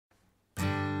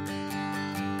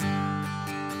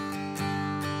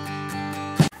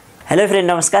Hello friend,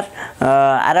 नमस्कार।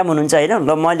 आराम हुनुहुन्छ हैन?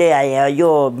 ल मैले यो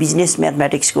बिजनेस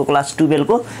म्याथमेटिक्सको क्लास 12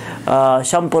 को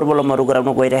सम प्रोब्लमहरु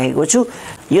गराउन गइरहेको छु।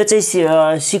 यो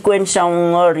चाहिँ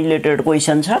सिक्वेन्ससँग रिलेटेड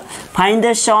क्वेशन छ। Find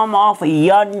the some of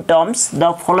n terms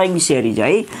the following series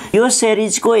है। यो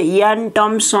सिरिजको n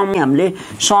टर्म्स सम हामीले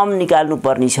सम निकाल्नु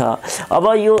पर्ने छ।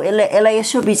 अब यो यसलाई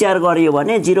यसो विचार गरियो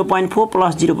भने 0.4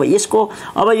 प्लस 0 यसको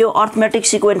अब यो अर्थमेटिक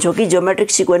सिक्वेन्स हो कि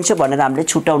ज्योमेट्रिक सिक्वेन्स हो भनेर हामीले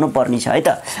छुट्याउनु पर्ने छ है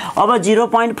त। अब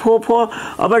 0.44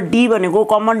 अब d भनेको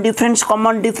common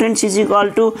difference is equal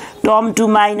to term 2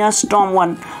 minus term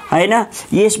 1 हैन।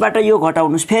 यसबाट यो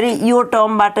घटाउनुस्, फेरि यो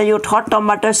टर्मबाट यो थर्ड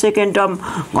टर्मबाट सेकेन्ड टर्म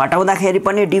घटाउँदाखेरि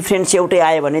पनि डिफरेन्स एउटै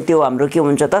आयो भने त्यो हाम्रो के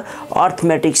हुन्छ त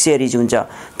अर्थमेटिक सिरिज हुन्छ।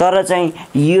 तर चाहिँ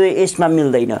यो यसमा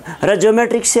मिल्दैन। र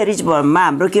ज्योमेट्रिक सिरिजमा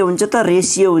हाम्रो के हुन्छ त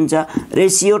रेशियो हुन्छ।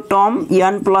 Ratio term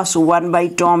n plus 1 by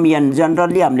term n।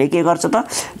 Generally हामीले के गर्छ त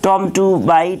टर्म 2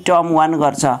 बाइ टर्म 1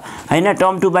 गर्छ हैन।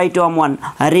 Term 2 by term 1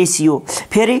 ratio.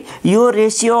 फेरि यो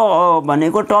रेशियो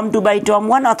भनेको टर्म 2 बाइ टर्म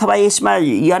 1 अथवा यसमा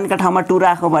n का ठाउँमा 2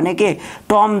 राखो भने के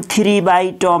टर्म 3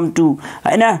 बाइ टर्म 2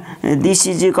 हैन। This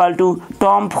is equal to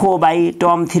term 4 by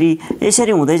term 3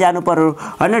 यसरी हुँदै जानु पर्यो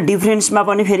हैन। डिफरेन्समा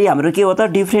पनि फेरि हाम्रो के हो त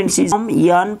difference is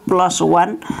n plus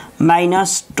 1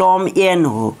 minus term n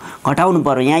हो। घटाउनु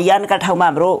पर्यो। यहाँ n का ठाउँमा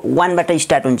हाम्रो 1 बाट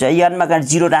स्टार्ट हुन्छ। n मा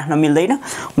 0 राख्न मिल्दैन।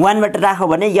 1 बाट राखो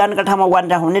भने n का ठाउँमा 1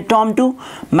 राखो भने टर्म 2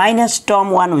 माइनस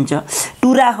टर्म 1 हुन्छ।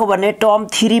 2 राखो भने टर्म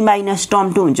 3 माइनस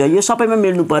टर्म 2 हुन्छ। यो सबैमा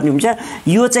मिल्नु पर्ने हुन्छ।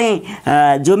 यो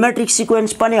चाहिँ ज्योमेट्रिक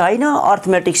सिक्वेन्स पनि हैन,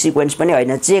 अर्थमेटिक सिक्वेन्स पनि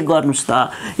हैन। चेक गर्नुस् त।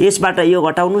 यसबाट यो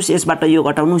घटाउनुस्, यसबाट यो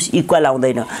घटाउनुस्, इक्वल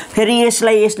आउँदैन। फेरि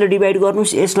यसलाई यसले डिभाइड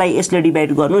गर्नुस्, यसलाई यसले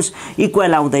डिभाइड गर्नुस्,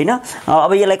 इक्वल आउँदैन।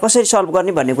 अब यसलाई कसरी सल्भ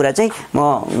गर्ने भन्ने कुरा चाहिँ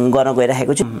म गर्न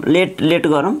गइरहेको छु। लेट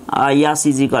गरौँ। यस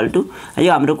इज इक्वल टु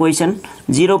यो हाम्रो question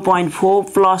 0.4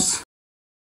 plus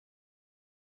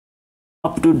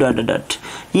up to dot dot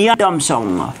यहाँ टर्म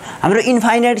सम हाम्रो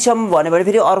इन्फाइनाइट सम भन्यो भने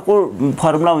फेरि अर्को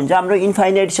फर्मुला हुन्छ। हाम्रो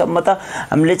इन्फाइनाइट सममा त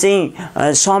हामीले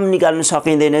चाहिँ सम निकाल्न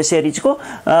सकिँदैन सिरिजको।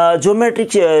 ज्योमेट्रिक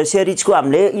सिरिजको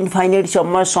हामीले इन्फाइनाइट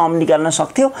सममा सम निकाल्न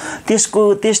सक्थ्यो। त्यस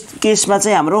केसमा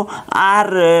चाहिँ हाम्रो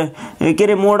r के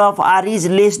रे मोड of r is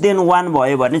less than 1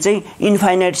 भयो भने चाहिँ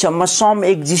इन्फाइनाइट सममा सम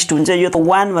एक्जिस्ट हुन्छ। यो त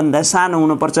 1 भन्दा सानो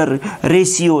हुनुपर्छ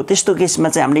रेशियो। त्यस्तो केसमा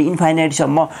चाहिँ हामीले इन्फाइनाइट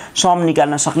सममा सम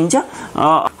निकाल्न सकिन्छ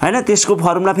हैन। त्यसको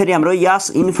फर्मुला फेरि हाम्रो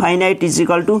यस infinite is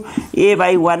equal to a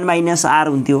by 1 minus r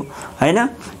हुन्थ्यो हैन।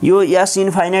 यो यस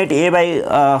infinite a by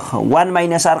 1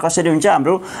 minus r कसरी हुन्छ?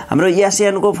 हाम्रो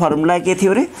एसएन को फर्मुला के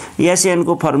थियो रे? एसएन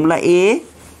को फर्मुला a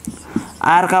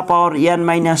r का power n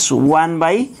minus 1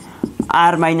 by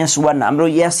r minus 1। हाम्रो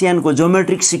एसएन को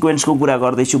ज्योमेट्रिक सिक्वेन्स को कुरा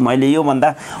गर्दै छु मैले। यो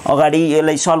भन्दा अगाडि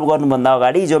यसलाई सल्भ गर्नु भन्दा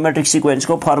अगाडि ज्योमेट्रिक सिक्वेन्स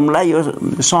को फर्मुला यो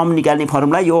सम निकाल्ने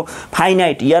फर्मुला यो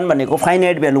फाइनाइट n भनेको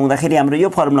फाइनाइट भ्यालु हुँदाखेरि हाम्रो यो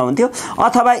फर्मुला हुन्थ्यो।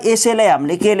 अथवा यसैलाई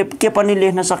हामीले के पनि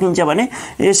लेख्न सकिन्छ भने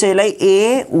यसैलाई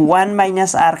a 1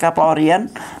 माइनस r का power n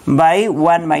by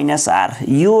 1 minus r।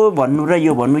 यो भन्नु र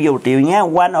यो भन्नु एउटै हो। यहाँ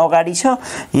 1 अगाडि छ,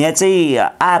 यहाँ चाहिँ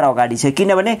r अगाडि छ।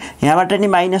 किनभने यहाँबाट नि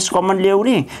माइनस कमन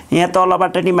ल्याउने, यहाँ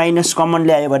तलबाट नि माइनस कमन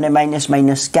ल्यायो भने माइनस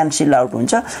माइनस क्यान्सल आउट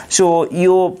हुन्छ। सो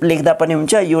यो लेख्दा पनि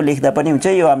हुन्छ, यो लेख्दा पनि हुन्छ।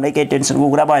 यो हामीलाई केही टेन्सनको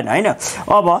कुरा भएन हैन।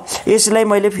 अब यसलाई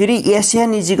मैले फेरि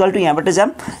एसएन इज इक्वल टु यहाँबाट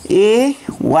जाम a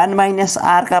 1 माइनस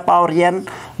r का power n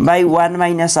by 1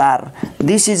 minus r।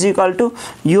 This is equal to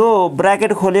यो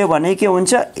ब्र्याकेट खोल्यो भने के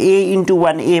हुन्छ a इन्टु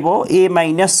 1 a भयो। a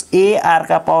माइनस a r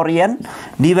का power n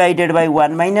divided by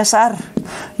 1 minus r।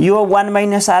 यो 1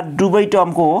 माइनस r दुवै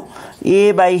टर्मको हो।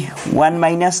 a by 1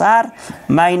 minus r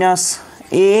minus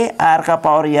a r का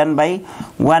power n by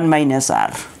 1 minus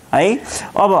r है।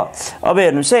 अब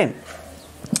हेर्नुस् है,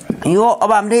 यो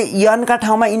अब हामीले n का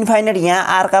ठाउँमा इन्फाइनाइट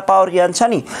यहाँ r का पावर n छ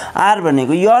नि। r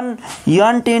भनेको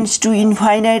n टेन्ड्स टु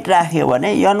इन्फाइनाइट राख्यो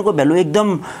भने n को भ्यालु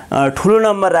एकदम ठुलो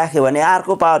नम्बर राख्यो भने r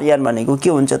को पावर n भनेको के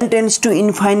हुन्छ त टेन्ड्स टु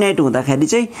इन्फाइनाइट हुँदाखेरि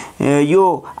चाहिँ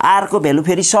यो r को भ्यालु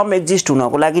फेरि सम एक्जिस्ट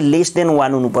हुनको लागि लेस देन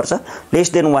 1 हुनुपर्छ।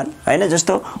 लेस देन 1 हैन।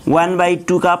 जस्तो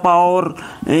 1/2 का पावर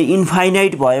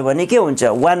इन्फाइनाइट भयो भने के हुन्छ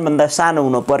 1 भन्दा सानो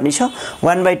हुनु पर्ने छ।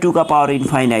 1/2 का पावर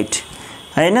इन्फाइनाइट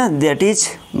हैन। द्याट इज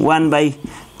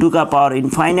 1/2 का पावर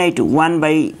इन्फाइनाइट।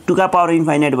 1/2 का पावर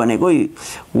इन्फाइनाइट भनेको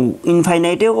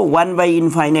इन्फाइनाइट हो। 1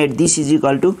 infinite this is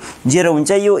equal to 0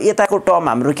 हुन्छ। यो यताको टर्म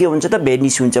हाम्रो के हुन्छ त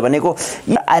भेनिस हुन्छ भनेको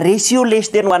रेशियो लेस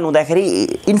देन 1 हुँदाखेरि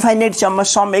इन्फाइनाइट सम्म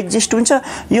सम एक्जिस्ट हुन्छ।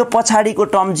 यो पछाडिको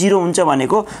टर्म 0 हुन्छ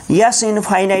भनेको यस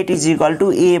infinite is equal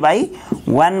to a by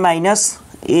 1 minus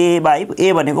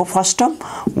ए भनेको फर्स्ट टर्म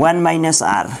 1 माइनस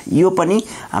आर यो पनि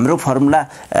हाम्रो फर्मुला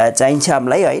चाहिन्छ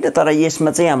हामीलाई हैन तर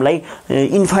यसमा चाहिँ हामीलाई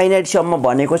इन्फाइनाइट सम्म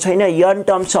भनेको छैन n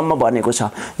टर्मसम्म भनेको छ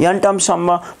n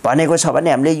टर्मसम्म भनेको छ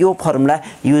भने हामीले यो फर्मुला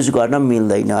युज गर्न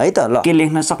मिल्दैन है त ल के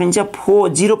लेख्न सकिन्छ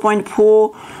 0.4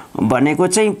 भनेको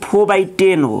चाहिँ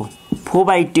 4/10 हो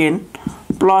 4/10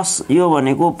 प्लस यो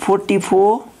भनेको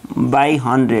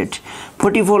 44/100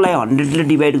 44 लाई 100 ले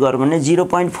डिवाइड गर्यो भने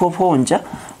 0.44 हुन्छ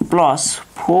plus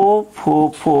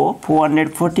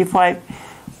 445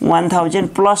 1000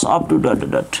 plus up to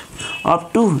up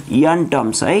to n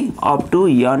terms है अप टु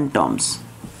n टर्म्स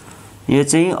यो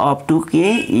चाहिँ अप टु के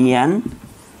n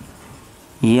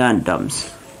टर्म्स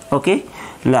ओके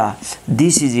ल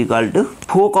this is equal to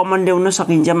 4 common ल्याउन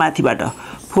सकिन्छ माथिबाट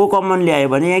 4 कमन ल्यायो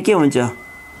भने यहाँ के हुन्छ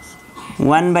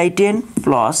 1/10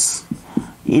 प्लस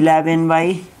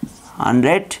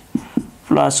 11/100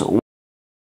 प्लस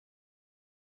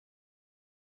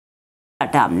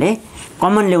हामीले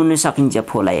कमन ल्याउन सकिन्छ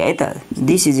 4 लाई है त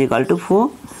दिस इज इक्वल टु 4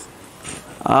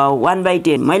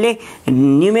 1/10 मैले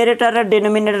न्युमेरेटर र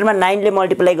डेनोमिनेटरमा 9 ले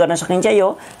मल्टिप्लाई गर्न सकिन्छ यो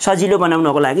सजिलो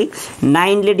बनाउनको लागि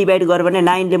 9 ले डिवाइड गर्यो भने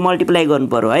 9 ले मल्टिप्लाई गर्नु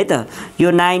पर्यो है त यो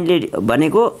 9 ले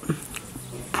भनेको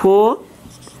 4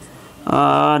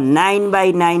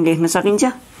 9/9 लेख्न सकिन्छ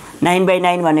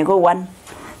 9/9 भनेको 1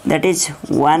 that is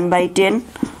 1/10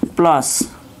 plus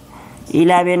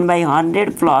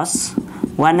 11/100 plus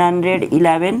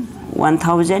 111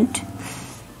 1000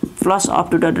 plus up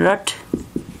to dot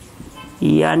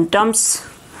n terms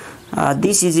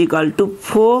this is equal to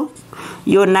 4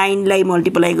 यो 9 लाई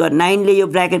मल्टिप्लाई गर 9 ले यो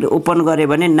ब्र्याकेट ओपन गरे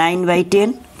भने 9/10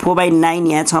 4/9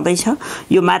 यहाँ छँदै छ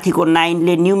यो माथिको 9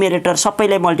 ले न्युमेरेटर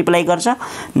सबैलाई मल्टिप्लाई गर्छ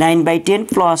 9/10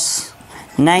 plus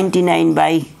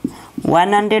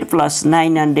 99/100 plus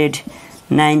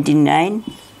 999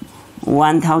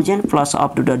 1000 plus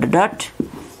up to dot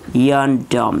n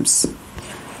terms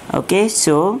okay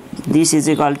so this is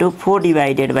equal to 4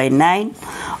 divided by 9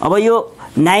 अब यो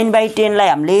 9/10 लाई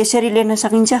हामीले यसरी लेख्न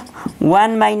सकिन्छ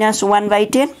 1 minus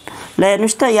 1/10 ल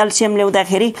हेर्नुस् त एलसीएम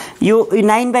ल्याउँदाखेरि यो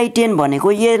 9/10 भनेको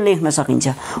यो लेख्न सकिन्छ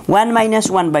 1 minus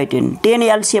 1/10 10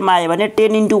 एलसीएम आयो भने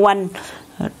 10 into 1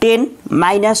 10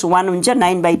 minus 1 हुन्छ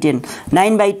 9/10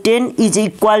 9/10 is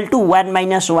equal to 1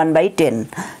 minus 1/10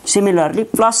 similarly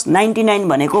plus 99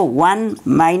 भनेको 1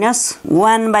 minus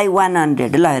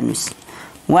 1/100 ल हेर्नुस्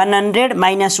 100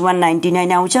 minus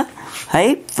 199 आउँछ है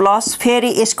प्लस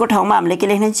फेरि यसको ठाउँमा हामीले के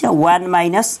लेख्न छ 1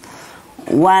 minus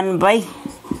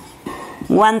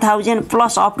 1/1000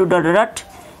 plus up to dot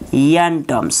n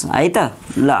terms है त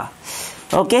ल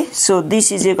okay so this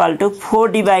is equal to 4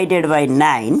 divided by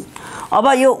 9 अब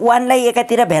यो 1 लाई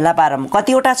एकातिर भेला पारम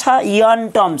कतिवटा छ n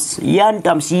टर्म्स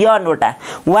n वटा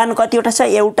 1 कतिवटा छ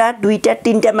एउटा दुईटा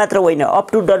तीनटा मात्र होइन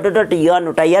अप टु डट n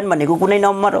वटा n भनेको कुनै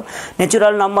नम्बर हो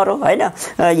नेचुरल नम्बर हो हैन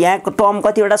यहाँको टर्म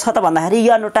कतिवटा छ त भन्दाखेरि n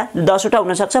वटा 10 वटा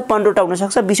हुन सक्छ 15 वटा हुन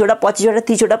सक्छ 20 वटा 25 वटा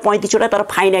 30 वटा 35 वटा तर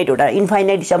फाइनाइट वटा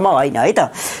इन्फाइनाइट सम्म होइन है त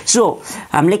सो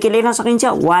हामीले के लेख्न सकिन्छ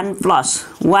 1 plus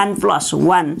 1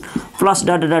 plus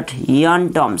dot n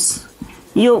terms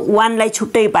यो 1 लाई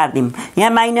छुट्टै पार्दिम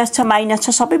यहाँ माइनस छ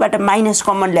सबैबाट माइनस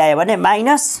कमन ल्यायो भने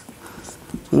माइनस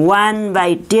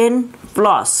 1/10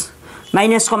 प्लस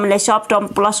माइनस कमन ल्याए सब टर्म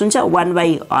प्लस हुन्छ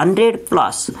 1/100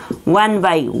 plus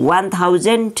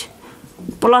 1/1000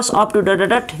 plus up to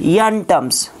dot n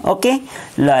terms okay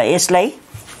ल यसलाई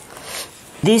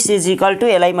दिस इज इक्वल टु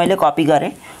यसलाई मैले कपी गरे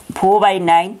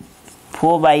 4/9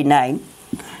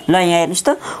 ल यहाँ हेर्नुस् त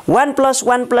 1 +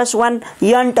 1 + 1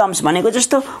 n टर्म्स भनेको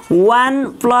जस्तो 1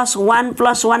 + 1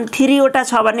 + 1 3 वटा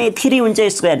छ भने 3 हुन्छ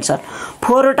यसको आन्सर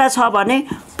 4 वटा छ भने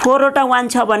 4 वटा 1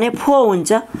 छ भने 4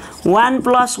 हुन्छ 1 +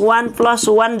 1 +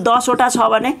 1 10 वटा छ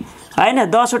भने हैन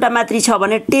 10 वटा मात्रै छ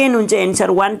भने 10 हुन्छ आन्सर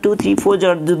 1 2 3 4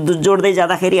 जोड्दै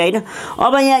जाँदाखेरि हैन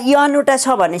अब यहाँ n वटा छ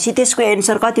भनेसी त्यसको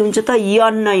आन्सर कति हुन्छ त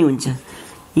n नै हुन्छ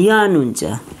n हुन्छ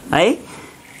है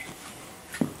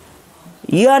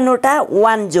n वटा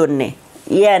 1 जोड्ने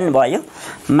n भयो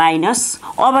माइनस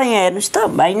अब यहाँ हेर्नुस् त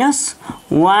minus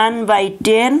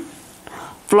 1/10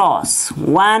 plus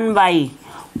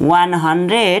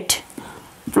 1/100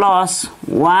 plus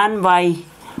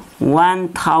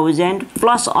 1/1000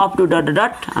 plus up to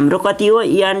dot हाम्रो कति हो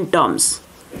n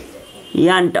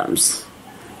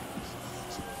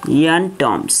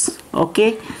terms okay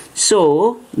so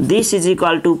this is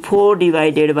equal to 4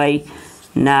 divided by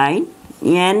 9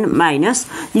 n minus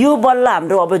यो बल्ल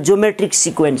हाम्रो अब ज्योमेट्रिक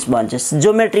सिक्वेन्स भन्छ,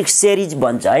 ज्योमेट्रिक सिरिज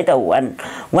भन्छ है त।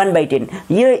 1/10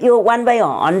 यो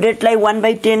 1/100 लाई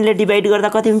 1/10 ले डिभाइड गर्दा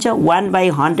कति हुन्छ?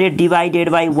 1/100 divided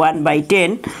by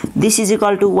 1/10 this is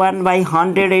equal to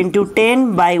 1/100 into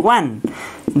 10/1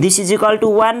 this is equal to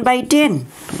 1/10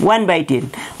 1/10।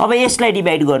 अब यसलाई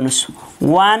डिभाइड गर्नुस्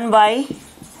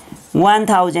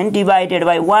 1/1000 डिवाइडेड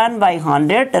बाइ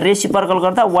 1/100 रेसिप्रोकल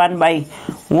गर्दा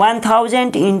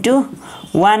 1/1000 into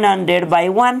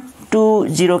 100/1 2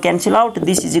 0 cancel out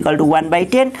this is equal to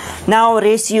 1/10 now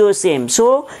ratio same so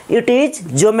it is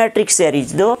geometric series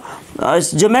दो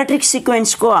geometric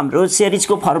sequence को हाम्रो series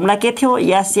को formula के थियो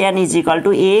SN is equal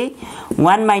to a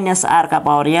 1 minus r का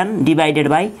power n divided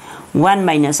by 1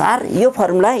 minus r यो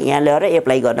formula यहाँ ल्याएर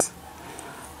एप्लाई गर्न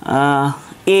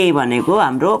a भनेको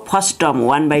हाम्रो first term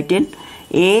 1/10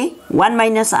 a 1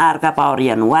 minus r का पावर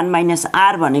n 1 minus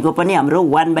r भनेको पनि हाम्रो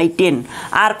 1/10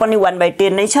 r पनि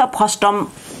 1/10 नै छ फर्स्ट टर्म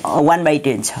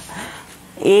 1/10 छ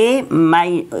a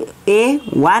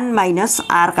 1 minus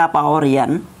r का power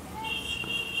n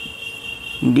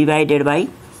divided by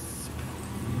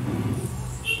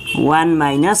 1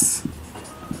 minus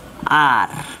r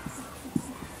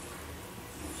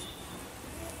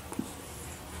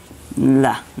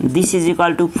ला this is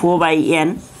equal to 4/n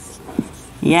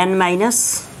n minus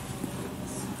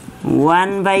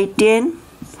 1/10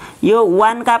 यो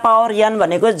 1 का पावर n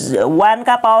भनेको 1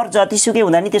 का पावर जतिसुकै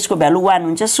हुँदा नि त्यसको भ्यालु 1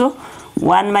 हुन्छ सो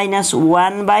 1 minus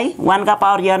 1/1 का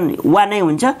पावर n 1 नै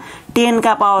हुन्छ 10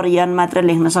 का पावर n मात्र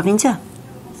लेख्न सकिन्छ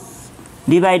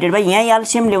डिवाइडेड बाइ यहाँ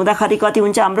एलसीएम ल्याउँदाखेरि कति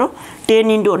हुन्छ हाम्रो 10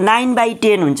 इन्टु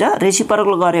 9/10 हुन्छ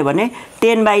रेसिप्रोकल गर्यो भने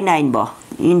 10/9 भयो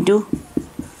इन्टु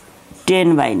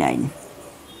 10/9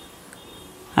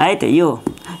 है त यो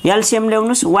LCM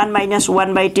ल्याउनुस् 1 minus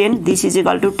 1/10 this is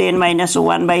equal to 10 minus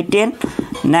 1/10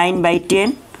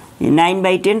 9/10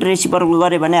 9/10 reciprocal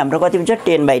गर्यो भने हाम्रो कति हुन्छ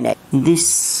 10/9 this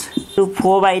to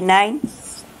 4/9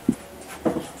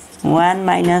 1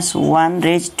 minus 1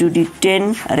 raised to the 10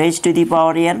 raised to the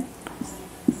power n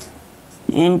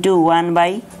into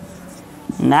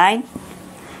 1/9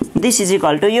 this is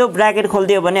equal to यो ब्र्याकेट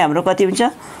खोल्दियो भने हाम्रो कति हुन्छ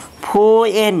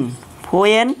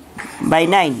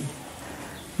 4n/9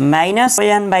 minus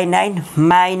 4n/9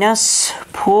 minus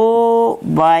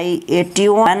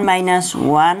 4/81 minus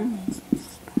 1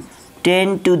 10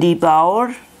 to the power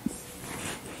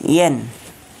n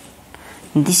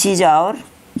this is our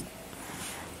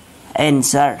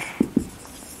answer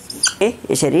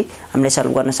यसरी हामीले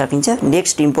सल्भ गर्न सकिन्छ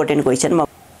next important question म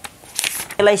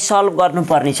यसलाई सल्भ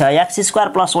गर्नुपर्ने छ x² +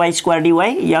 y² dy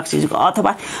x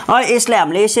अथवा यसलाई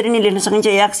हामीले यसरी नै लेख्न सकिन्छ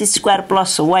x² +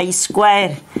 y²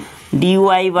 dy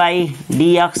by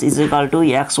dx is equal to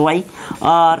xy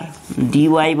or dy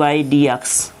by dx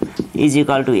is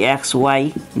equal to xy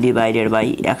divided by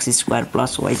x² +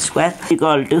 y²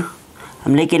 equal to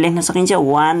हामीले के लेख्न सकिन्छ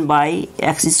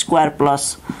 1/x² +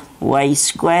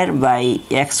 y² by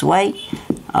xy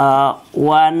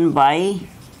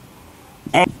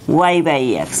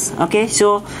 1/y/x okay so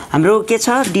हाम्रो के छ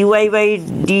dy by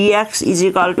dx is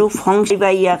equal to function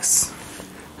by x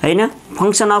हैन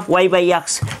function of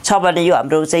y/x छ भने यो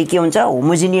हाम्रो चाहिँ के हुन्छ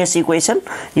होमोजिनियस इक्वेसन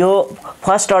यो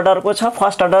फर्स्ट अर्डर को छ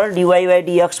first order dy by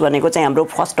dx भनेको चाहिँ हाम्रो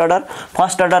फर्स्ट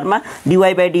अर्डरमा dy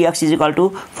by dx is equal to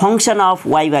function of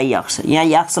y/x यहाँ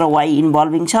x र y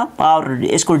इन्भल्भिङ छ पावर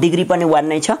यसको डिग्री पनि 1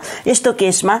 नै छ यस्तो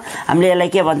केसमा हामीले यसलाई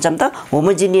के भन्छौं त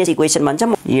homogeneous equation भन्छौं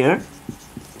here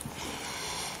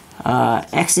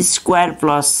x² +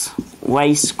 y²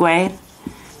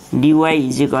 dy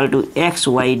is equal to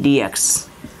xy dx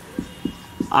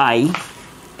I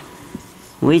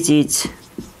which is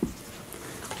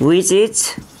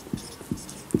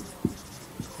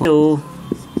to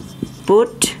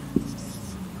put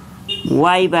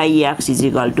y/x is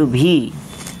equal to v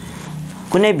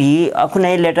कुनै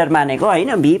लेटर मानेको हैन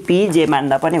v p j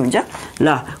मान्दा पनि हुन्छ ल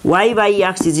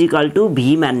y/x is equal to v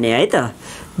मान्ने है त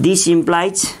this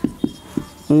implies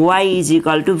y is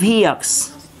equal to vx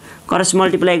cross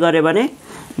multiply गरे भने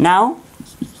now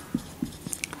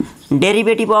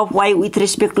derivative of y with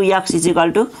respect to x is equal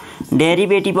to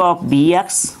derivative of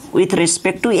bx with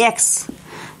respect to x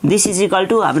this is equal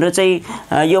to हाम्रो चाहिँ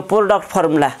यो product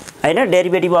formula हैन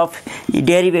derivative of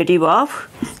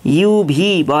u v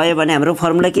भयो भने हाम्रो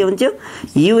formula के हुन्थ्यो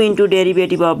u into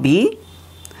derivative of v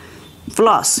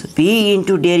plus v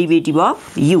into derivative of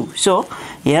u so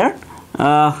here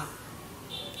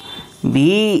v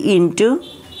into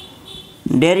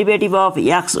derivative of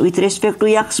x with respect to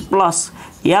x plus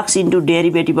x into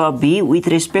derivative of v with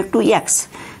respect to x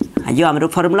यो हाम्रो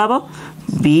formula भयो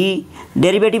v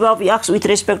derivative of x with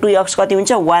respect to x कति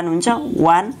हुन्छ 1 हुन्छ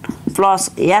 1 plus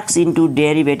x into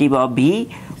derivative of v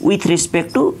with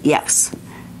respect to x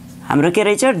हाम्रो के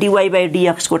रहेछ dy by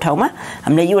dx को ठाउँमा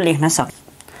हामीले यो लेख्न सक्छौँ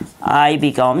I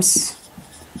becomes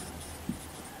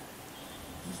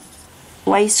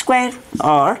y square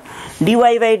or dy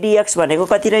by dx भनेको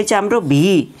कति रहेछ हाम्रो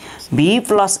v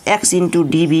plus x into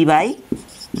dv by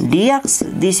dx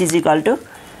this is equal to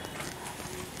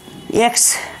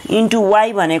x into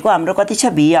y भनेको हाम्रो कति छ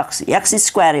vx x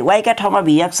स्क्वायर y का ठाउँमा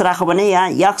vx राखो भने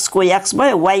यहाँ x को x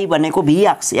भयो y भनेको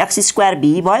vx x स्क्वायर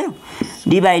v भयो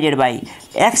divided by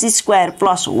x square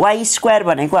plus y square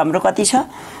भनेको हाम्रो कति छ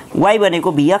y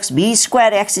भनेको vx v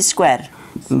square x square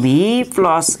v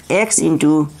plus x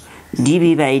into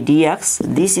dv by dx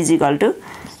this is equal to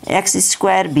x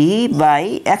square v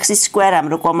by x square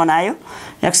हाम्रो common आयो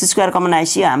x square common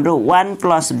आएपछि हाम्रो 1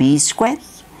 plus v square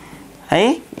है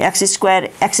x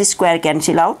square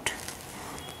cancel out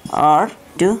or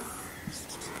to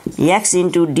x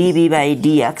into dv by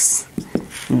dx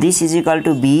this is equal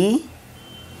to b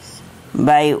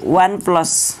by 1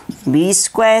 plus b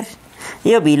square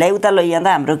यो v लाई उता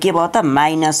लैजाँदा हाम्रो के भयो त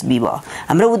माइनस b भयो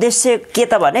हाम्रो उद्देश्य के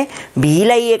त भने v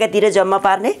लाई एकातिर जम्मा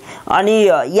पार्ने अनि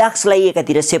x लाई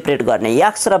एकातिर सेपरेट गर्ने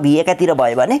x र v एकातिर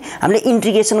भयो भने हामीले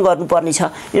इन्टिग्रेसन गर्नुपर्ने छ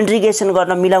इन्टिग्रेसन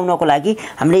गर्न मिलाउनको लागि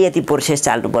हामीले यति प्रोसेस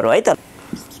चाल्नु पर्यो है त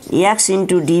x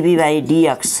into dv by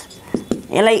dx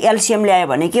यसलाई एलसीएम ल्यायो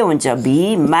भने के हुन्छ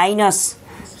v minus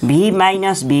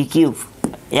v cube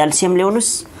LCM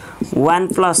ल्याउनुस्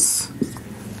 1 plus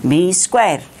v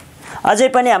square अझै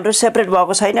पनि हाम्रो सेपरेट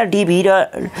भएको छैन dv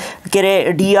र के रे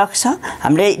dx छ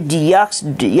हामीले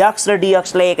x र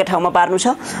dx लाई एकै ठाउँमा पार्नु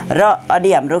छ र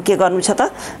अनि हाम्रो के गर्नु छ त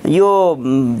यो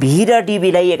v र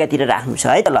dv लाई एकातिर राख्नु छ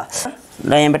है त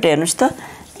ल यहाँबाट हेर्नुस् त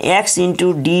x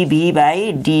into dv by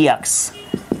dx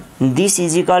this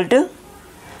is equal to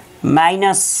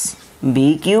minus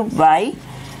v cube by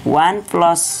 1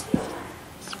 plus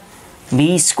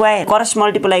v square cross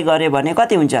multiply गरे भने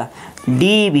कति हुन्छ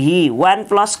dv 1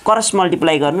 plus क्रस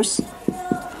मल्टिप्लाई गर्नुस्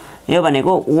यो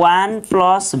भनेको 1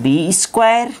 plus v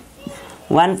square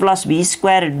 1 plus v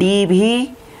square dv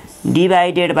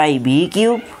divided by v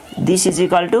cube this is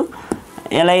equal to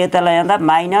यसलाई यता ल्याउँदा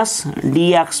माइनस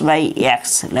dx by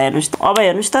x ल हेर्नुस् अब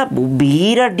हेर्नुस् त v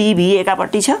र dv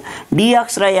एकापट्टि छ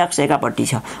dx र x एकापट्टि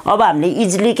छ अब हामीले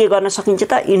इजिली के गर्न सकिन्छ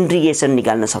त इन्टिग्रेसन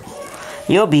निकाल्न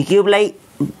सक्छौं यो v क्यूब लाई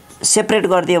सेपरेट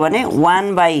गरिदियो भने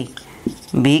 1 by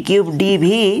v cube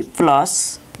dv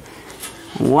plus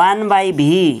 1 by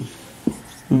v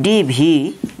dv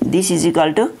this is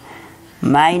equal to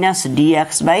minus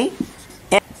dx by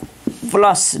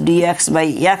plus dx by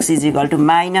x is equal to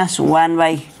minus 1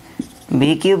 by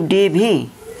v cube dv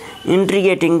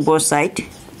integrating both side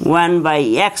 1 by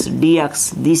x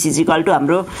dx this is equal to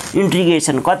हाम्रो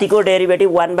integration कतिको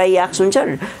derivative 1 by x हुन्छ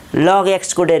log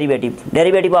x को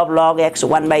derivative of log x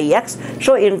 1 by x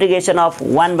so integration of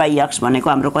 1 by x भनेको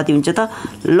हाम्रो कति हुन्छ त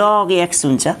log x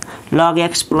हुन्छ log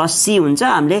x plus c हुन्छ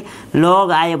हामीले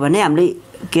log आयो भने हामीले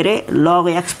के रे log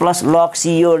x plus log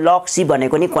c यो log c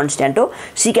भनेको नि कन्स्ट्यान्ट हो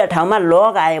c का ठाउँमा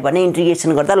log आयो भने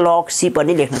इंटीग्रेशन गर्दा log c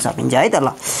पनि लेख्न सकिन्छ है त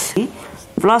ल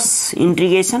plus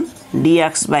integration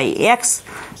dx by x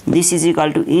this is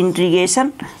equal to integration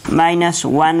minus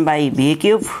 1 by v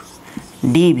cube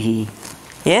dv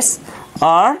yes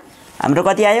or हाम्रो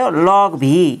कति आयो log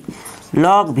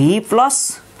v plus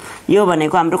यो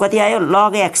भनेको हाम्रो कति आयो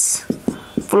log x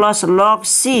plus log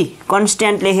c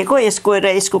constant लेखेको यसको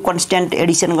र यसको constant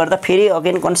एडिसन गर्दा फेरि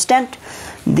again constant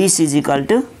this is equal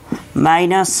to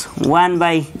minus 1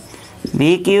 by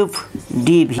v cube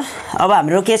dv अब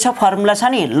हाम्रो के छ फर्मुला छ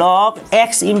नि log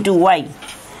x into y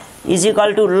is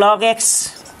equal to log x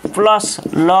plus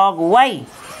log y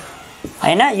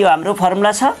हैन यो हाम्रो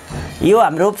फर्मुला छ यो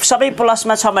हाम्रो सबै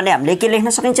प्लसमा छ भने हामीले के लेख्न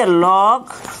सकिन्छ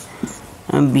log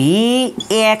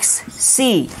vxc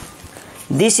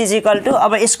this is equal to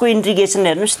अब यसको इंटीग्रेशन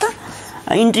हेर्नुस् त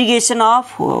integration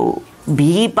of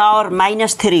v power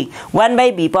 -3 1 by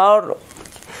v power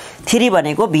 3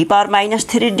 भनेको v पावर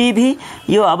 -3 dv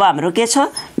यो अब हाम्रो के छ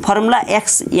formula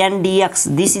x n dx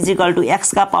this is equal to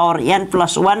x का power n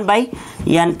plus 1 by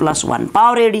n plus 1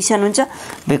 power Edison हुन्छ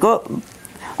भएको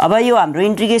अब यो हाम्रो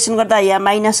इंटीग्रेशन गर्दा यहाँ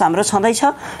माइनस हाम्रो छँदै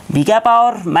छ v का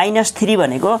पावर -3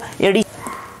 भनेको एडि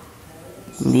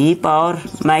v पावर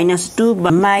 -2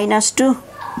 -2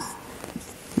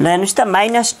 ल हेर्नुस् त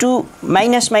 -2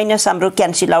 माइनस माइनस हाम्रो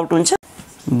क्यान्सल आउट हुन्छ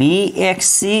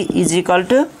vxc is equal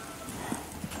to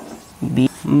b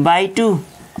by 2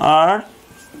 or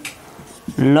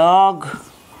log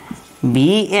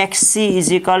vxc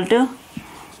is equal to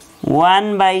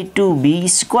 1 by 2 b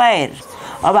square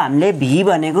अब हामीले v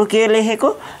भनेको के लेखेको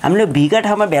हामीले v का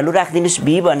ठाउँमा भ्यालु राख्दिनुस्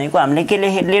v भनेको हामीले के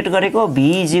लेट गरेको v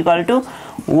 =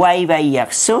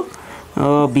 y/x सो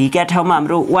v का ठाउँमा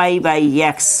हाम्रो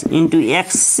y/x *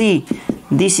 xc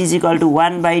this is equal to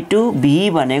 1/2 v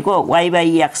भनेको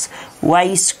y/x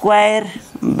y²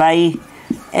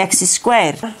 / x²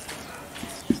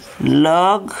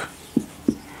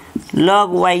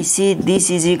 log yc this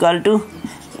is equal to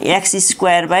x²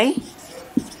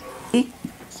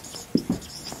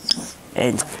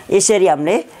 यसरी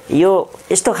हामीले यो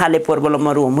यस्तो खाले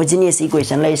प्रोब्लमहरु होमोजिनियस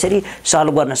इक्वेसनलाई यसरी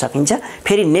सल्भ गर्न सकिन्छ।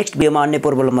 फेरि नेक्स्ट भिडियोमा अन्य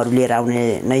प्रोब्लमहरु लिएर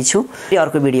आउने नै छु।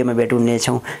 अर्को भिडियोमा भेट हुने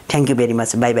छौं। Thank you very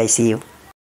much. Bye bye C you.